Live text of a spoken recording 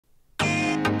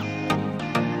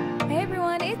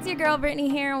girl Brittany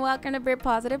here, and welcome to Brit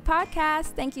Positive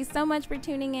Podcast. Thank you so much for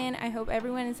tuning in. I hope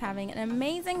everyone is having an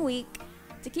amazing week.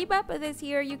 To keep up with us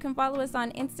here, you can follow us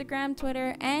on Instagram,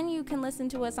 Twitter, and you can listen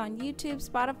to us on YouTube,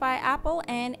 Spotify, Apple,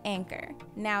 and Anchor.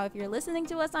 Now, if you're listening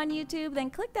to us on YouTube,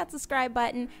 then click that subscribe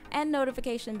button and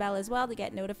notification bell as well to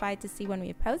get notified to see when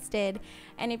we've posted.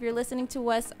 And if you're listening to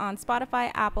us on Spotify,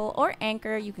 Apple, or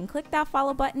Anchor, you can click that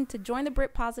follow button to join the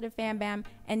Brit Positive Fam Bam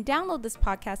and download this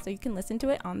podcast so you can listen to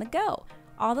it on the go.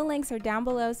 All the links are down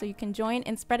below so you can join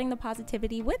in spreading the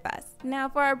positivity with us. Now,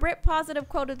 for our Brit Positive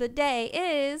quote of the day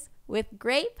is, "With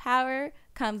great power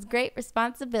comes great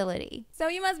responsibility." So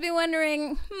you must be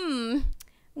wondering,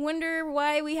 wonder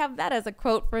why we have that as a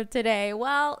quote for today.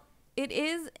 Well, it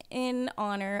is in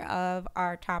honor of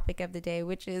our topic of the day,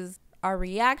 which is our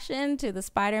reaction to the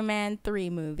Spider-Man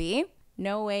 3 movie,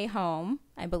 No Way Home.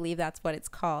 I believe that's what it's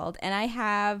called. And I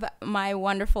have my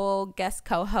wonderful guest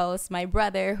co-host, my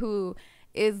brother, who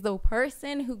is the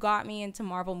person who got me into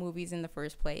Marvel movies in the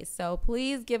first place. So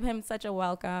please give him such a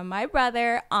welcome. My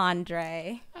brother,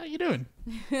 Andre. How you doing?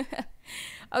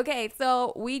 Okay,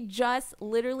 so we just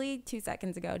literally 2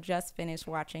 seconds ago just finished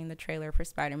watching the trailer for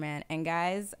Spider-Man. And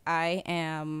guys,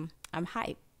 I'm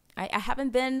hype. I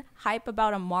haven't been hype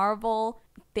about a Marvel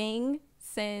thing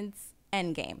since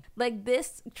Endgame. Like,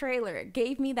 this trailer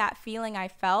gave me that feeling I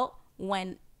felt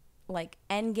when like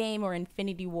Endgame or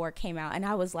Infinity War came out, and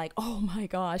I was like, oh my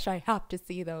gosh, I have to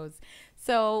see those.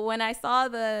 So when I saw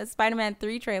the Spider-Man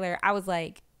 3 trailer, I was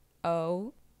like,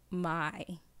 oh my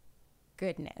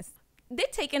goodness. They're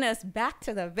taking us back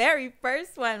to the very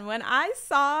first one. When I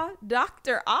saw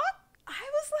Dr. Ock, I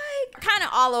was like kind of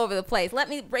all over the place. Let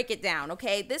me break it down,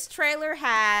 okay? This trailer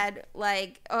had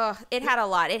it had a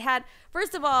lot. It had,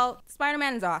 first of all,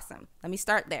 Spider-Man is awesome. Let me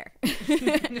start there.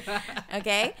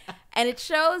 Okay? And it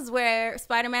shows where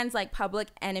Spider-Man's like public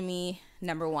enemy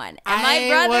number one. And my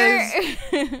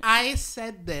brother... I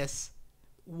said this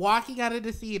walking out of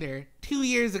the theater 2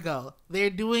 years ago. They're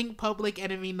doing public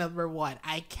enemy number one.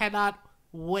 I cannot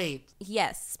wait.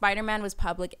 Yes, Spider-Man was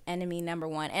public enemy number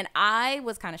one. And I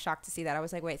was kind of shocked to see that. I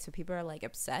was like, wait, so people are like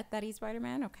upset that he's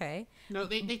Spider-Man? Okay. No,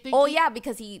 they think yeah,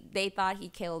 because they thought he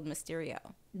killed Mysterio.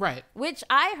 Right. Which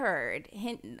I heard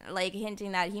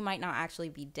hinting that he might not actually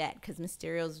be dead because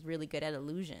Mysterio's really good at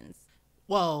illusions.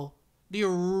 Well, the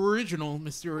original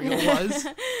Mysterio was.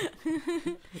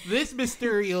 This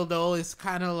Mysterio, though, is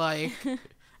kind of like...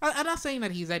 I'm not saying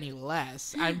that he's any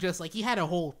less. I'm just like, he had a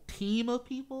whole team of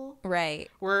people. Right.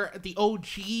 Where the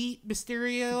OG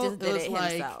Mysterio just did was it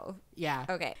like... himself. Yeah.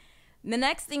 Okay. The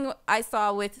next thing I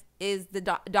saw is the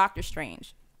Doctor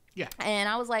Strange. Yeah. And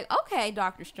I was like, okay,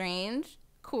 Doctor Strange,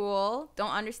 cool.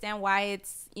 Don't understand why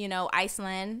it's,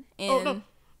 Iceland in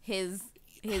his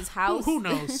house. Who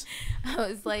knows? I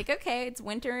was like, okay, it's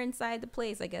winter inside the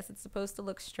place. I guess it's supposed to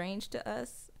look strange to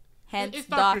us. Hence, it's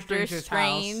Doctor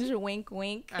Strange, house. Wink,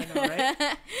 wink. I know,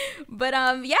 right? But,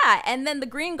 yeah, and then the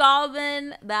Green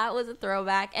Goblin, that was a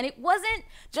throwback. And it wasn't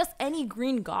just any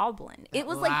Green Goblin. It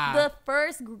was like the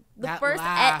first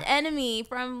enemy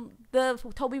from the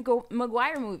Tobey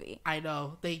Maguire movie. I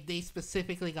know. They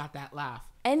specifically got that laugh.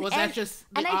 And that just...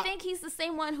 I think he's the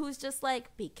same one who's just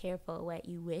like, be careful what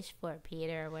you wish for,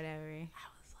 Peter, or whatever. I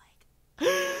was like...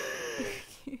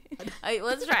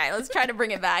 Let's try to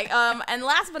bring it back. And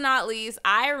last but not least,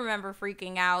 I remember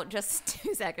freaking out just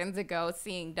 2 seconds ago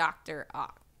seeing Dr.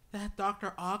 Ock. That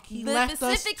Dr. Ock, he left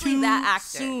us too that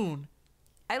actor. soon.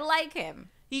 I like him.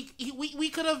 We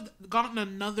could have gotten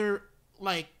another,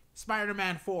 like,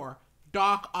 Spider-Man 4,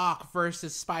 Doc Ock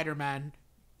versus Spider-Man,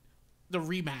 the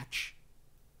rematch.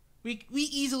 We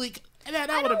easily...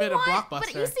 That would have been a blockbuster.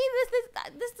 But you see,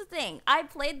 this is the thing. I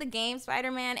played the game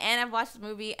Spider-Man and I've watched the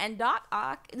movie, and Doc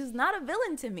Ock is not a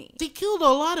villain to me. They killed a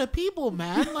lot of people,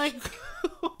 man. Like,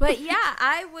 but yeah,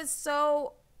 I was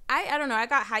so... I don't know. I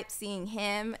got hyped seeing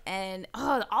him and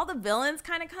all the villains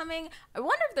kind of coming. I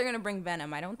wonder if they're going to bring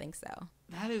Venom. I don't think so.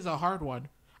 That is a hard one.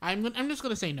 I'm just going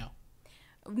to say no.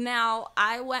 Now,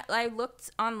 I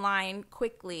looked online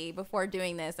quickly before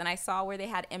doing this, and I saw where they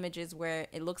had images where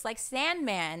it looks like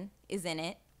Sandman is in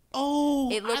it. Oh,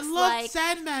 it looks I love like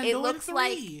Sandman. It looks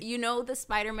like, the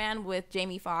Spider-Man with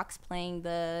Jamie Foxx playing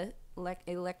the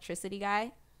electricity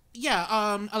guy?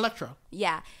 Yeah, Electro.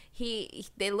 Yeah,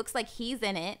 it looks like he's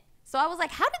in it. So I was like,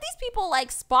 how did these people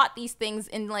like spot these things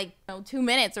in like 2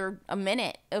 minutes or a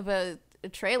minute of a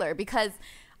trailer? Because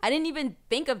I didn't even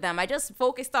think of them. I just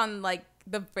focused on like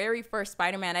the very first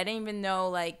Spider-Man. I didn't even know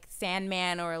like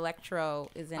Sandman or Electro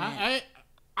is in it.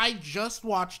 I just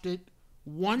watched it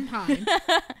one time.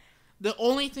 The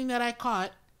only thing that I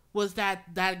caught was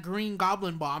that Green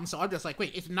Goblin bomb. So I'm just like,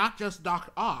 wait, it's not just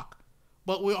Doc Ock.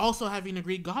 but we're also having a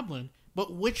Green Goblin.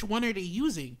 But which one are they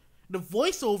using? The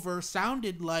voiceover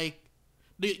sounded like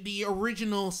the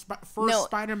original first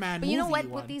Spider-Man movie. But you know what?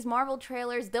 One. With these Marvel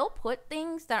trailers, they'll put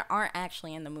things that aren't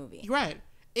actually in the movie. Right.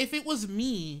 If it was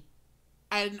me,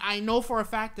 and I know for a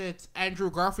fact that Andrew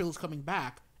Garfield's coming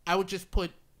back, I would just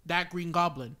put that Green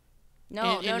Goblin.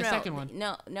 No, the second one.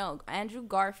 No. Andrew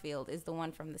Garfield is the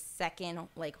one from the second,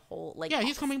 whole. Yeah,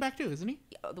 he's coming back too, isn't he?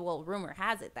 Well, rumor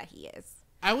has it that he is.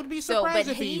 I would be surprised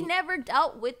if he never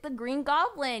dealt with the Green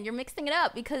Goblin. You're mixing it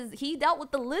up because he dealt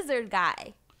with the lizard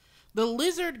guy. The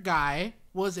lizard guy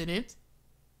was in it.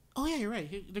 Oh, yeah, you're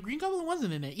right. The Green Goblin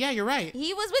wasn't in it. Yeah, you're right.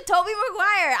 He was with Tobey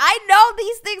Maguire. I know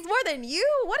these things more than you.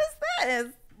 What is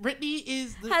this? Brittany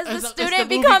is the... Has the student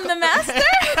become the master?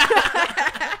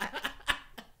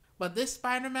 But this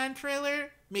Spider-Man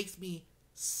trailer makes me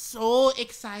so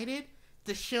excited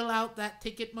to shill out that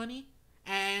ticket money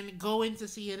and go in to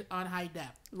see it on high def.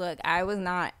 Look, I was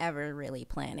not ever really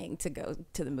planning to go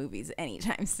to the movies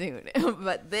anytime soon.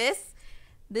 But this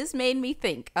made me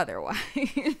think otherwise.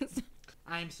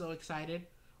 I'm so excited.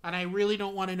 And I really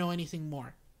don't want to know anything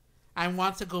more. I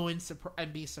want to go in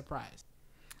and be surprised.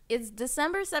 It's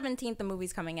December 17th, the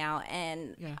movie's coming out.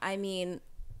 And, yeah. I mean,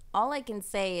 all I can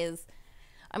say is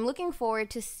I'm looking forward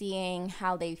to seeing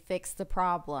how they fix the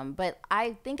problem. But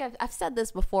I think I've said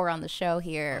this before on the show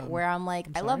here where I'm like,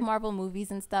 I love Marvel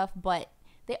movies and stuff, but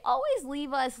they always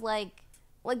leave us like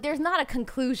there's not a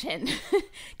conclusion.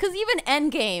 Because even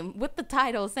Endgame, with the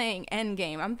title saying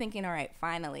Endgame, I'm thinking, all right,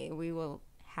 finally, we will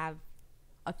have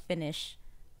a finished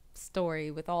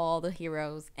story with all the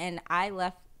heroes. And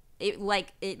it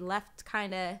left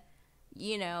kind of,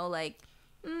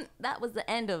 that was the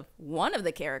end of one of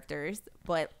the characters,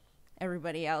 but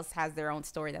everybody else has their own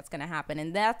story that's going to happen.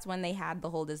 And that's when they had the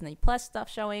whole Disney Plus stuff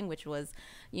showing, which was,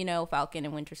 Falcon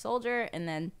and Winter Soldier, and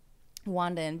then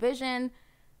Wanda and Vision,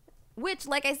 which,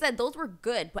 like I said, those were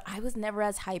good, but I was never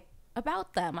as hyped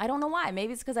about them. I don't know why.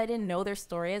 Maybe it's because I didn't know their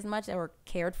story as much or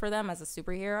cared for them as a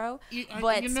superhero.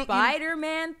 But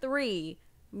Spider-Man 3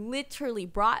 literally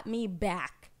brought me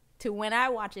back to when I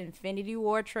watched Infinity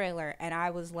War trailer and I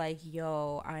was like,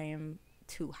 yo, I am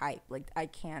too hyped. Like, I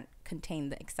can't contain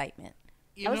the excitement.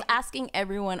 I was asking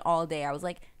everyone all day. I was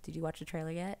like, did you watch the trailer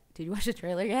yet? Did you watch the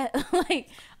trailer yet? Like,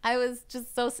 I was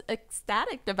just so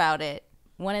ecstatic about it.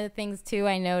 One of the things, too,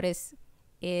 I noticed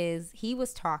is he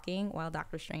was talking while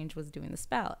Doctor Strange was doing the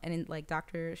spell. And,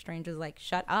 Doctor Strange was like,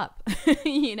 shut up.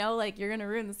 You're going to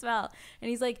ruin the spell. And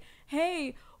he's like,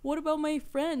 hey, what about my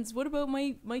friends? What about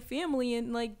my family?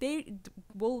 And,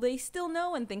 will they still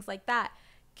know? And things like that.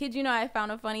 Kid, I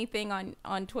found a funny thing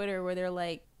on Twitter where they're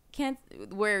like,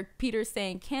 where Peter's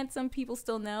saying, can't some people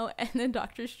still know? And then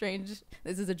Doctor Strange,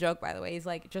 this is a joke, by the way, he's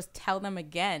like, just tell them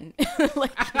again. I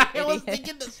was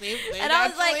thinking the same thing. And I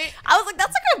was like,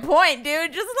 that's a good point,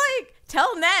 dude. Just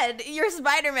tell Ned you're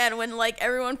Spider-Man when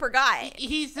everyone forgot.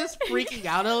 He's just freaking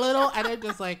out a little, and I'm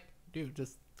just like, dude,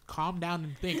 just calm down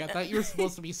and think. I thought you were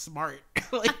supposed to be smart.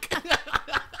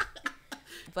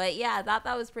 But yeah, I thought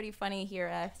that was pretty funny here.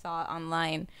 I saw it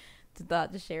online.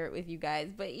 Thought to share it with you guys.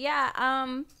 But yeah,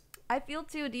 I feel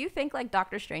too. Do you think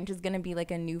Doctor Strange is gonna be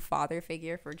a new father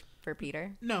figure for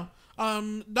Peter? No.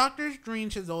 Doctor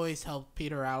Strange has always helped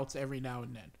Peter out every now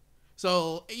and then.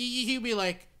 So he'd be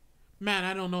like, man,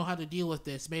 I don't know how to deal with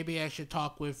this. Maybe I should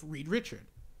talk with Reed Richard.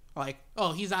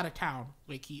 Oh, he's out of town,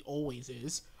 like he always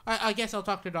is. I guess I'll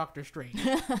talk to Doctor Strange.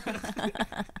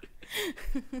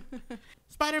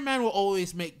 Spider-Man will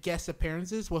always make guest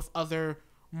appearances with other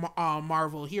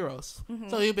Marvel heroes. Mm-hmm.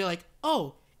 So he'll be like,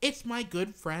 oh, it's my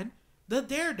good friend, the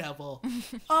Daredevil.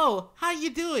 Oh, how you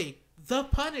doing? The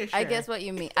Punisher. I guess what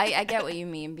you mean. I get what you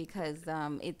mean because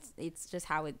it's just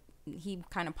how he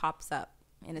kind of pops up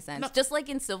in a sense. No. Just like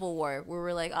in Civil War where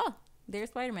we're like, oh, there's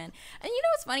Spider-Man. And you know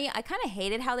what's funny? I kind of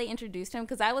hated how they introduced him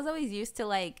because I was always used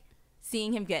to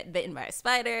seeing him get bitten by a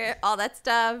spider, all that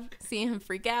stuff, seeing him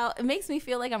freak out. It makes me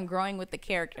feel like I'm growing with the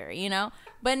character,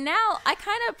 But now I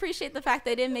kind of appreciate the fact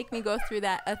they didn't make me go through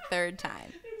that a third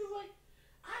time. It was like,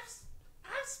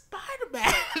 I'm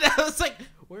Spider-Man. I was like,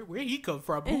 where'd he come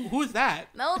from? Who's that?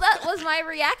 No, that was my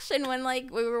reaction when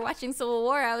we were watching Civil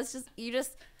War. I was just, you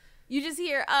just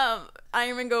hear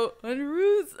Iron Man go,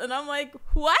 Underoos, and I'm like,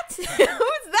 what? Who's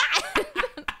that?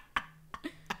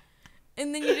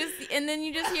 And then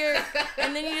you just hear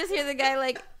the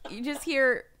guy you just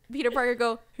hear Peter Parker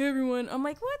go, hey everyone. I'm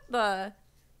like, what the?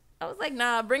 I was like,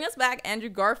 nah, bring us back Andrew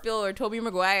Garfield or Tobey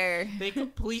Maguire. They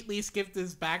completely skipped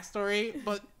his backstory,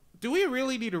 but do we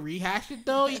really need to rehash it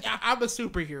though? I'm a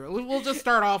superhero. We'll just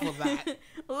start off with that.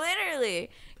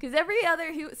 Literally, because every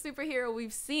other superhero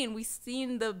we've seen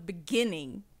the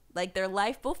beginning. like their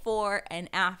life before and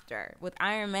after with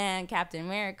Iron Man, Captain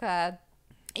America,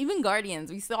 even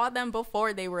Guardians. We saw them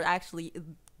before they were actually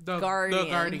Guardians. The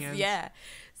Guardians. Yeah.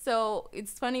 So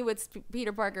it's funny with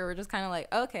Peter Parker, we're just kind of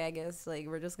like, okay, I guess like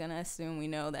we're just going to assume we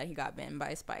know that he got bitten by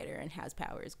a spider and has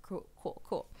powers.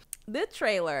 Cool. The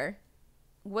trailer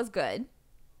was good.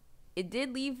 It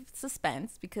did leave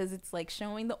suspense because it's like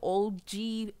showing the old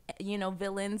G,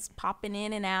 villains popping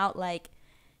in and out like,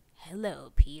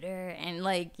 hello, Peter. And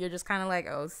like, you're just kind of like,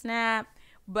 oh, snap.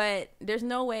 But there's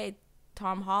no way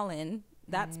Tom Holland,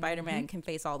 that Spider-Man, can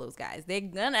face all those guys. They're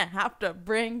gonna have to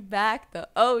bring back the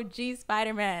OG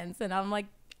Spider-Mans. And I'm like,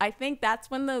 I think that's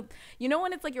when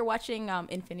when it's like you're watching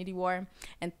Infinity War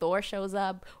and Thor shows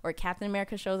up or Captain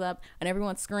America shows up and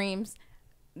everyone screams.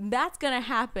 That's gonna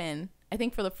happen, I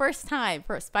think, for the first time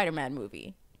for a Spider-Man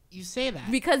movie. You say that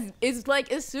because it's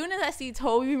like as soon as I see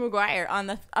Tobey Maguire I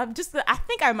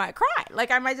think I might cry.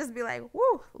 Like I might just be like,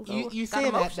 woo, you got say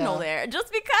emotional that, there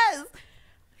just because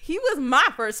he was my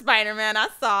first Spider-Man I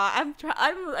saw.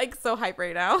 I'm like so hyped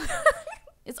right now.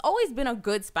 It's always been a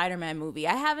good Spider-Man movie.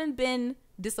 I haven't been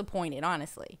disappointed,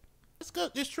 honestly. It's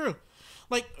good. It's true.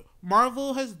 Like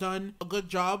Marvel has done a good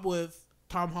job with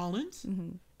Tom Holland,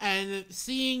 and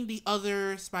seeing the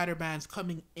other Spider-Mans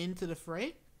coming into the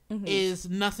fray is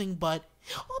nothing but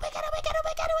oh my god.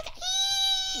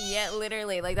 Yeah,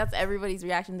 literally, like that's everybody's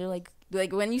reaction. They're like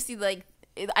when you see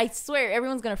I swear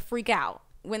everyone's gonna freak out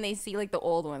when they see like the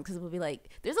old ones because it will be like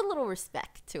there's a little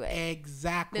respect to it.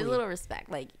 Exactly, there's a little respect,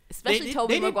 like especially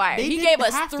Tobey Maguire. He gave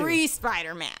us 3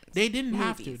 Spider-Mans. They didn't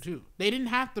have to too. They didn't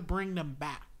have to bring them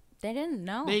back. They didn't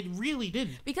know. They really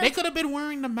didn't. Because they could have been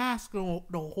wearing the mask the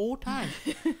whole time.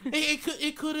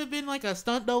 it could have been like a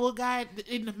stunt double guy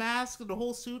in the mask and the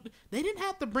whole suit. They didn't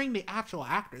have to bring the actual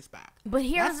actors back. But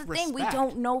here's the thing. We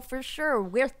don't know for sure.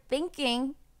 We're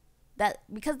thinking that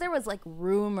because there was like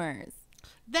rumors.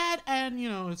 That and,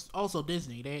 it's also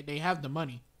Disney. They have the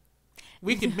money.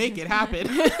 We can make it happen.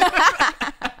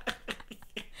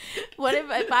 What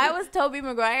if I was Tobey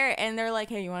Maguire and they're like,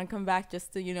 hey, you want to come back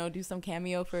just to, do some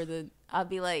cameo for I'll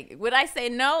be like, would I say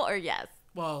no or yes?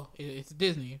 Well, it's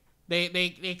Disney.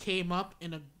 They came up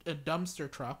in a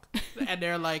dumpster truck and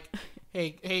they're like,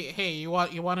 hey, you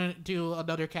want to do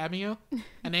another cameo?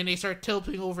 And then they start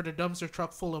tilting over the dumpster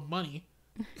truck full of money.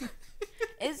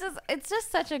 It's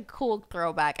just such a cool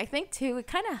throwback. I think too, it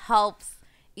kind of helps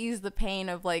ease the pain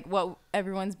of like what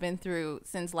everyone's been through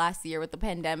since last year with the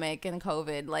pandemic and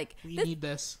COVID. Like we need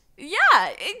this. Yeah,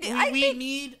 we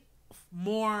need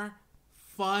more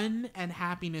fun and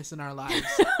happiness in our lives.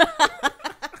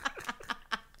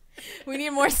 We need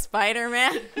more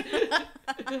Spider-Man.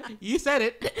 You said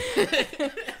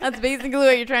it. That's basically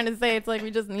what you're trying to say. It's like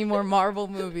we just need more Marvel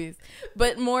movies,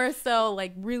 but more so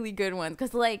like really good ones.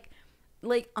 Because like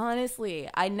honestly,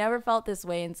 I never felt this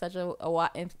way in such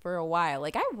for a while.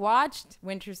 Like I watched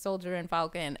Winter Soldier and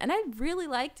Falcon, and I really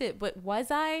liked it. But was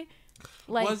I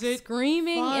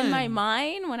screaming fun? In my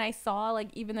mind when I saw like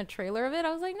even the trailer of it?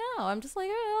 I was like, no. I'm just like,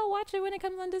 oh, I'll watch it when it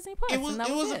comes on Disney Plus.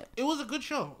 It was a good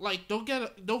show. Like don't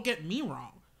get me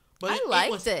wrong. But I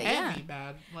liked it. Heavy, Yeah.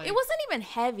 bad. Like, it wasn't even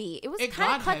heavy. It was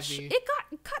kind of cut. It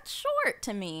got cut short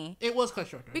to me. It was cut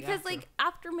short because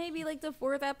after maybe like the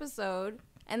 4th episode.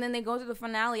 And then they go to the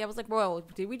finale. I was like, bro,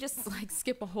 did we just like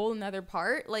skip a whole another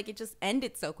part? Like it just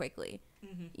ended so quickly,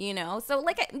 So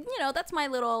like, that's my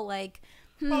little like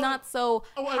not so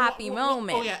happy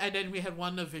moment. Oh yeah, and then we had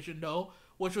WandaVision though,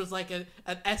 which was like an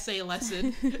essay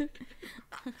lesson.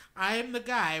 I am the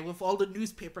guy with all the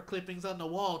newspaper clippings on the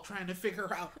wall trying to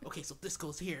figure out, okay, so this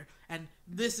goes here, and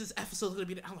this is episode's gonna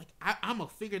be. I'm like, I'm gonna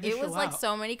figure this show out. It was like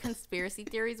so many conspiracy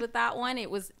theories with that one. It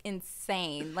was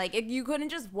insane. Like you couldn't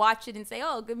just watch it and say,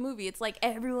 oh, good movie. It's like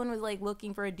everyone was like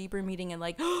looking for a deeper meaning and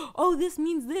like, oh, this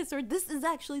means this, or this is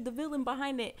actually the villain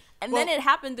behind it. And then it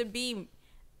happened to be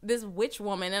this witch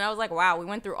woman, and I was like, wow, we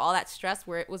went through all that stress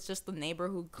where it was just the neighbor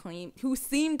who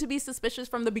seemed to be suspicious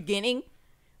from the beginning.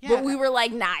 Yeah. But we were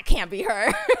like, nah, it can't be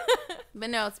her.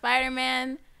 But no,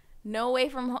 Spider-Man, No Way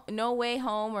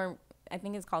Home, or I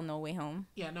think it's called No Way Home.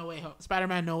 Yeah, No Way Home.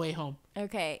 Spider-Man No Way Home.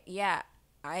 Okay, yeah.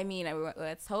 I mean,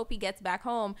 let's hope he gets back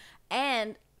home.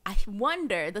 And I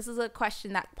wonder, this is a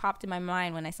question that popped in my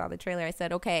mind when I saw the trailer. I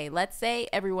said, okay, let's say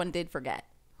everyone did forget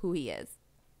who he is.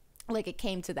 Like it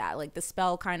came to that. Like the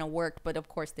spell kind of worked, but of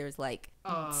course there's like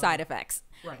side effects.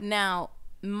 Right. Now,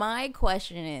 my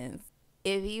question is,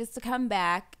 if he used to come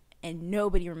back and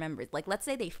nobody remembers, like let's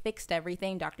say they fixed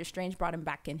everything, Doctor Strange brought him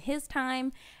back in his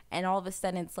time, and all of a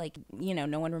sudden it's like,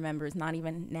 no one remembers, not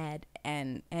even Ned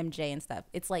and MJ and stuff.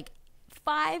 It's like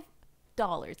 $5.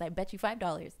 I bet you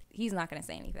 $5. He's not going to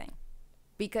say anything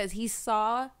because he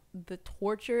saw the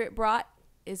torture it brought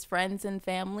his friends and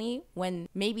family when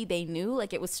maybe they knew,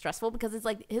 like, it was stressful, because it's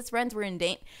like his friends were in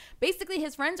danger. Basically,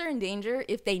 his friends are in danger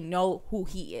if they know who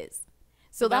he is.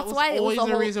 So that's why it was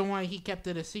always the reason why he kept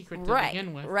it a secret to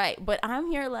begin with. Right. But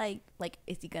I'm here like,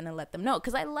 is he gonna let them know?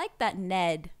 Because I like that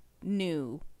Ned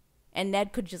knew, and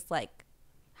Ned could just, like,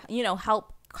 you know,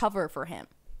 help cover for him.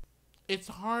 It's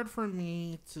hard for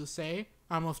me to say.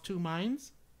 I'm of two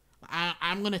minds.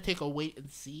 I'm gonna take a wait and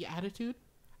see attitude.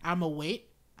 I'm a wait.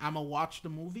 I'm gonna watch the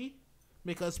movie,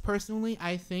 because personally,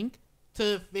 I think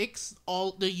to fix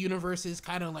all the universes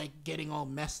kind of like getting all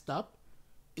messed up,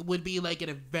 it would be like an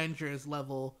Avengers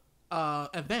level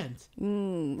event.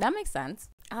 That makes sense.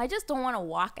 I just don't want to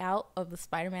walk out of the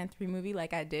Spider-Man 3 movie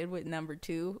like I did with number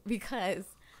 2, because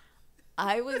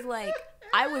I was like,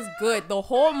 I was good. The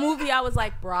whole movie, I was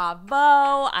like,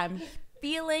 bravo, I'm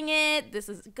feeling it. This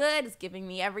is good. It's giving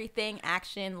me everything.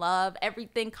 Action, love,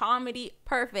 everything, comedy,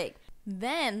 perfect.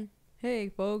 Then, hey,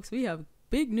 folks, we have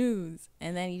big news.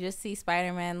 And then you just see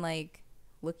Spider-Man, like,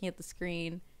 looking at the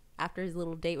screen after his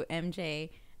little date with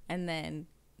MJ. And then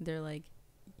they're like,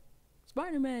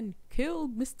 Spider-Man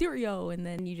killed Mysterio. And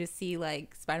then you just see,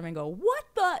 like, Spider-Man go, what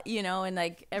the? You know, and,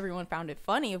 like, everyone found it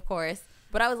funny, of course.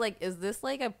 But I was like, is this,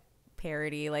 like, a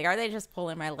parody? Like, are they just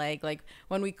pulling my leg? Like,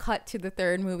 when we cut to the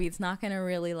third movie, it's not gonna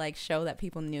really, like, show that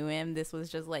people knew him. This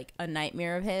was just, like, a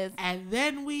nightmare of his. And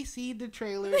then we see the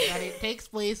trailer that it takes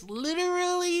place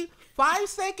literally 5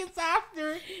 seconds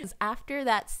after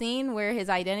that scene where his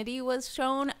identity was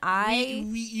shown.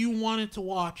 You wanted to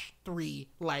watch 3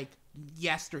 like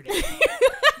yesterday.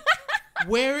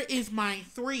 Where is my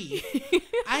 3?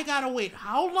 I gotta wait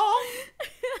how long?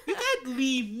 You can't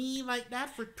leave me like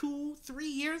that for 2-3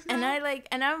 years now.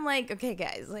 And I'm like, okay,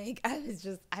 guys, like,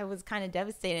 I was kind of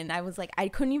devastated. And I was like, I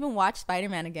couldn't even watch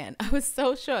Spider-Man again. I was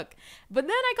so shook. But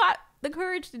then I got the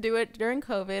courage to do it during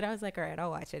COVID. I was like, all right, I'll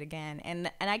watch it again.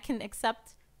 And I can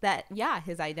accept that, yeah,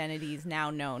 his identity is now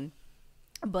known.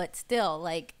 But still,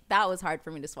 like, that was hard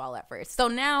for me to swallow at first. So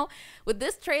now with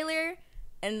this trailer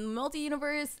and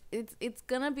multi-universe, it's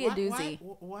gonna be a doozy.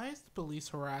 Why is the police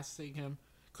harassing him?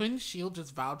 Couldn't S.H.I.E.L.D.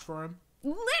 just vouch for him?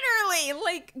 Literally,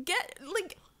 like, the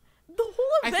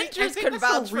whole Avengers could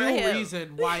vouch for him. That's the real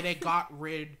reason why they got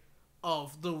rid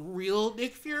of the real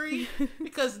Nick Fury,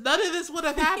 because none of this would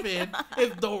have happened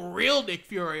if the real Nick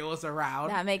Fury was around.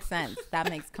 That makes sense. That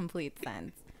makes complete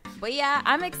sense. But yeah,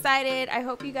 I'm excited. I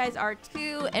hope you guys are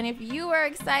too. And if you are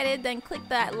excited, then click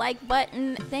that like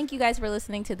button. Thank you guys for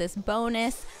listening to this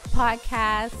bonus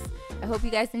podcast. I hope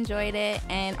you guys enjoyed it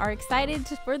and are excited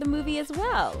for the movie as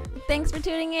well. Thanks for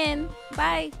tuning in.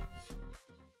 Bye.